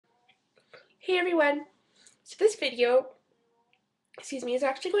Hey everyone! So this video, is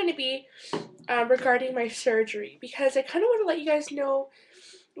actually going to be regarding my surgery because I kind of want to let you guys know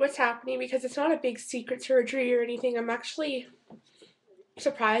what's happening because it's not a big secret surgery or anything. I'm actually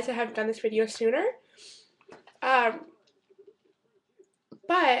surprised I haven't done this video sooner. Um,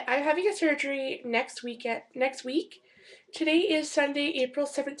 but I'm having a surgery next week. Today is Sunday, April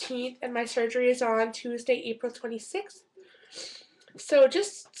 17th, and my surgery is on Tuesday, April 26th. So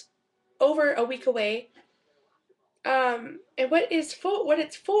just over a week away. And what it's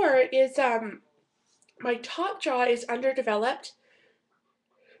for is my top jaw is underdeveloped.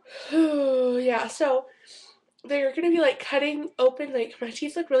 Yeah, so they're gonna be like cutting open, like my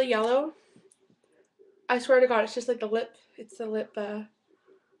teeth look really yellow. I swear to God, it's just like it's the lip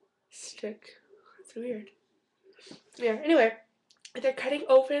stick. It's weird. Yeah, anyway, they're cutting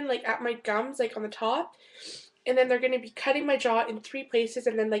open like at my gums, like on the top, and then they're gonna be cutting my jaw in 3 places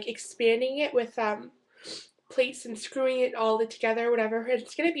and then like expanding it with plates and screwing it all together, whatever. And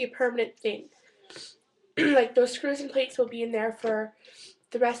it's gonna be a permanent thing. Like those screws and plates will be in there for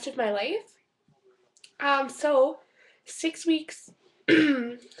the rest of my life. So 6 weeks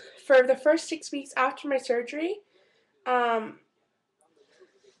for the first 6 weeks after my surgery, um,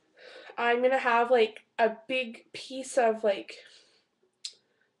 I'm gonna have like a big piece of like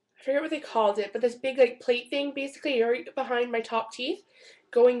I forget what they called it, but this big like plate thing basically right behind my top teeth,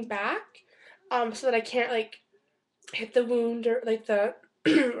 going back, so that I can't like hit the wound or like the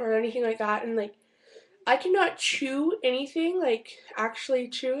or anything like that, and like I cannot chew anything like actually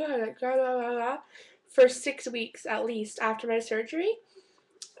chew like blah, blah, blah, blah, for 6 weeks at least after my surgery.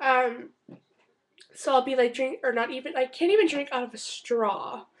 Um, so I'll be like drink or not even I can't even drink out of a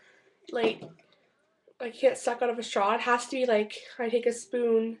straw. Like I can't suck out of a straw. It has to be like I take a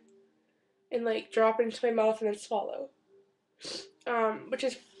spoon and like drop it into my mouth and then swallow. Which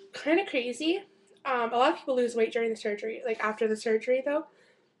is kind of crazy. A lot of people lose weight during the surgery, like after the surgery though.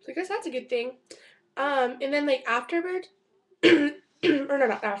 So I guess that's a good thing. And then like afterward, or no,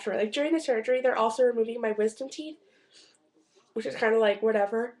 not afterward, like during the surgery, they're also removing my wisdom teeth, which is kind of like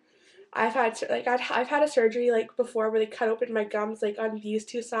whatever. I've had a surgery like before where they cut open my gums like on these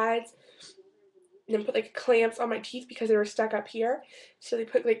two sides and then put like clamps on my teeth because they were stuck up here. So they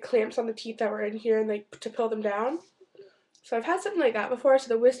put like clamps on the teeth that were in here and like to pull them down. So I've had something like that before. So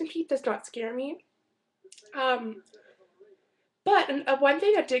the wisdom teeth does not scare me. Um, but one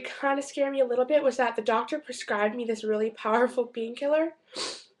thing that did kind of scare me a little bit was that the doctor prescribed me this really powerful painkiller.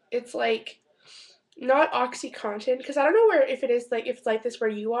 It's like not OxyContin, because I don't know where if it is like if it's like this where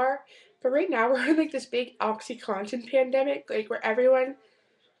you are, but right now we're in like this big OxyContin pandemic, like where everyone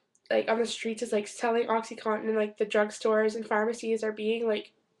like on the streets is like selling OxyContin, and like the drugstores and pharmacies are being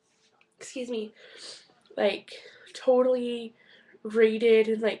like, excuse me, like totally raided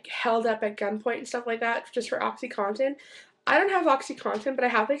and like held up at gunpoint and stuff like that just for OxyContin. I don't have OxyContin, but I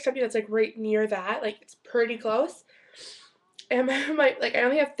have like something that's like right near that, like it's pretty close. And like I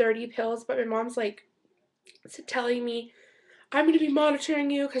only have 30 pills, but my mom's like telling me I'm gonna be monitoring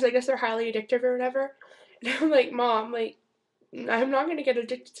you because I guess they're highly addictive or whatever. And I'm like, Mom, like I'm not gonna get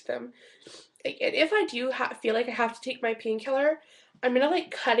addicted to them. Like, and if I do feel like I have to take my painkiller, I'm gonna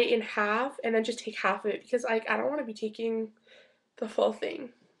like cut it in half and then just take half of it because like I don't want to be taking the full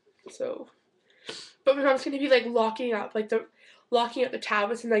thing. So, but my mom's gonna be like locking up the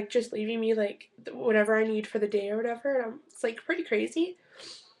tablets and like just leaving me like whatever I need for the day or whatever. And it's like pretty crazy.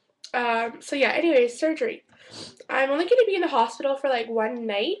 So yeah. Anyways, surgery. I'm only gonna be in the hospital for like one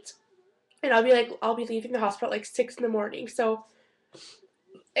night, and I'll be leaving the hospital at like 6 in the morning. So,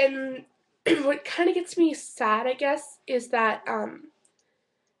 and what kind of gets me sad, I guess, is that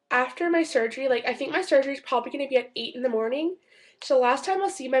after my surgery, like I think my surgery is probably gonna be at 8 in the morning. So last time I'll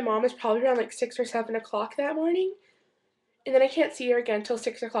see my mom is probably around like 6 or 7 o'clock that morning, and then I can't see her again until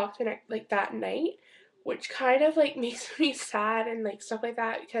 6 o'clock like that night, which kind of like makes me sad and like stuff like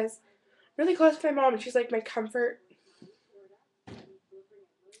that because I'm really close with my mom and she's like my comfort.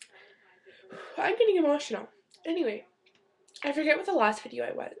 I'm getting emotional. Anyway, I forget what the last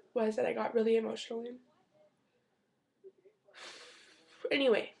video was that I got really emotional in.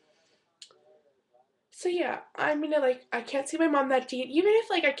 Anyway, so yeah, I'm gonna like I can't see my mom that day, even if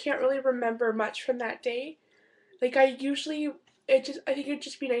like I can't really remember much from that day. Like I think it'd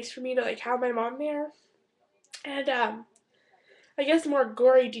just be nice for me to like have my mom there. And I guess more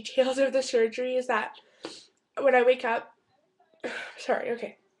gory details of the surgery is that when I wake up, sorry,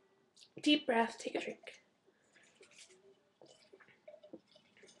 okay, deep breath, take a drink.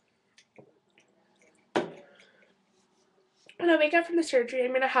 When I wake up from the surgery,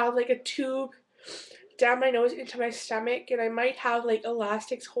 I'm gonna have like a tube down my nose into my stomach, and I might have like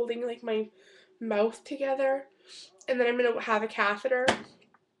elastics holding like my mouth together, and then I'm gonna have a catheter,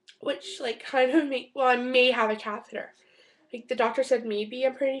 which like kind of I may have a catheter. Like the doctor said maybe,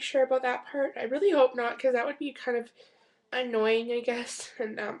 I'm pretty sure about that part. I really hope not, because that would be kind of annoying, I guess.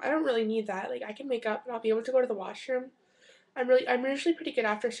 And I don't really need that. Like I can make up and I'll be able to go to the washroom. I'm usually pretty good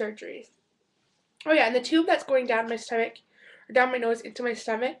after surgeries. Oh yeah, and the tube that's going down my stomach, or down my nose into my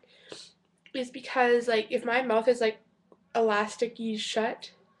stomach, is because like if my mouth is like elasticed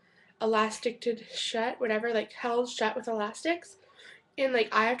shut, whatever, like held shut with elastics, and like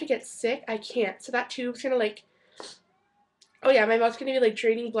I have to get sick, I can't. So that tube's gonna like, oh yeah, my mouth's gonna be like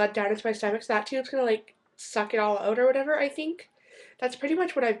draining blood down into my stomach, so that tube's gonna like suck it all out or whatever, I think. That's pretty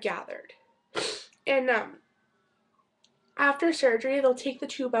much what I've gathered. And after surgery, they'll take the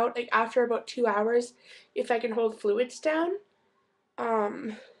tube out like after about 2 hours if I can hold fluids down.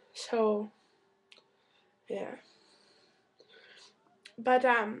 So yeah. But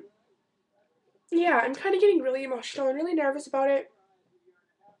yeah, I'm kind of getting really emotional and really nervous about it,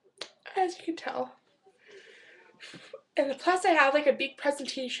 as you can tell. And plus, I have like a big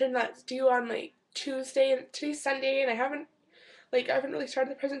presentation that's due on like Tuesday, and today's Sunday, and I haven't really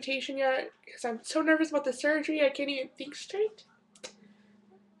started the presentation yet because I'm so nervous about the surgery. I can't even think straight.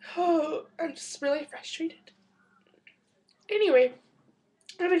 Oh, I'm just really frustrated. Anyway,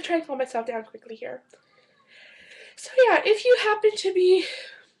 I'm gonna try and calm myself down quickly here. So yeah, if you happen to be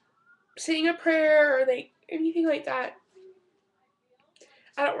saying a prayer or like anything like that,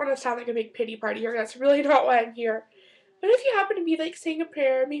 I don't want to sound like a big pity party here. That's really not why I'm here. But if you happen to be like saying a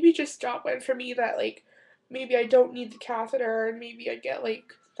prayer, maybe just drop one for me that like maybe I don't need the catheter and maybe I get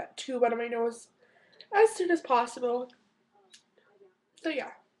like that tube out of my nose as soon as possible. So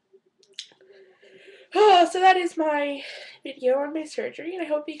yeah. Oh, so that is my video on my surgery, and I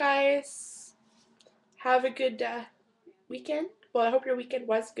hope you guys have a good weekend. Well, I hope your weekend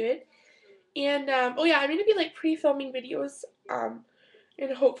was good. And oh yeah, I'm gonna be like pre-filming videos,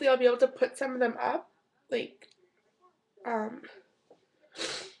 and hopefully I'll be able to put some of them up, like um,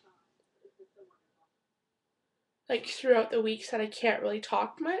 like throughout the weeks that I can't really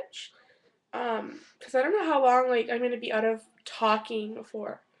talk much, because I don't know how long like I'm gonna be out of talking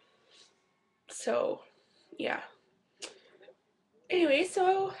for. So yeah. Anyway,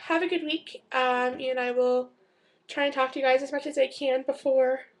 so have a good week, and I will try and talk to you guys as much as I can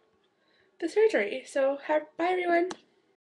before the surgery. So bye everyone.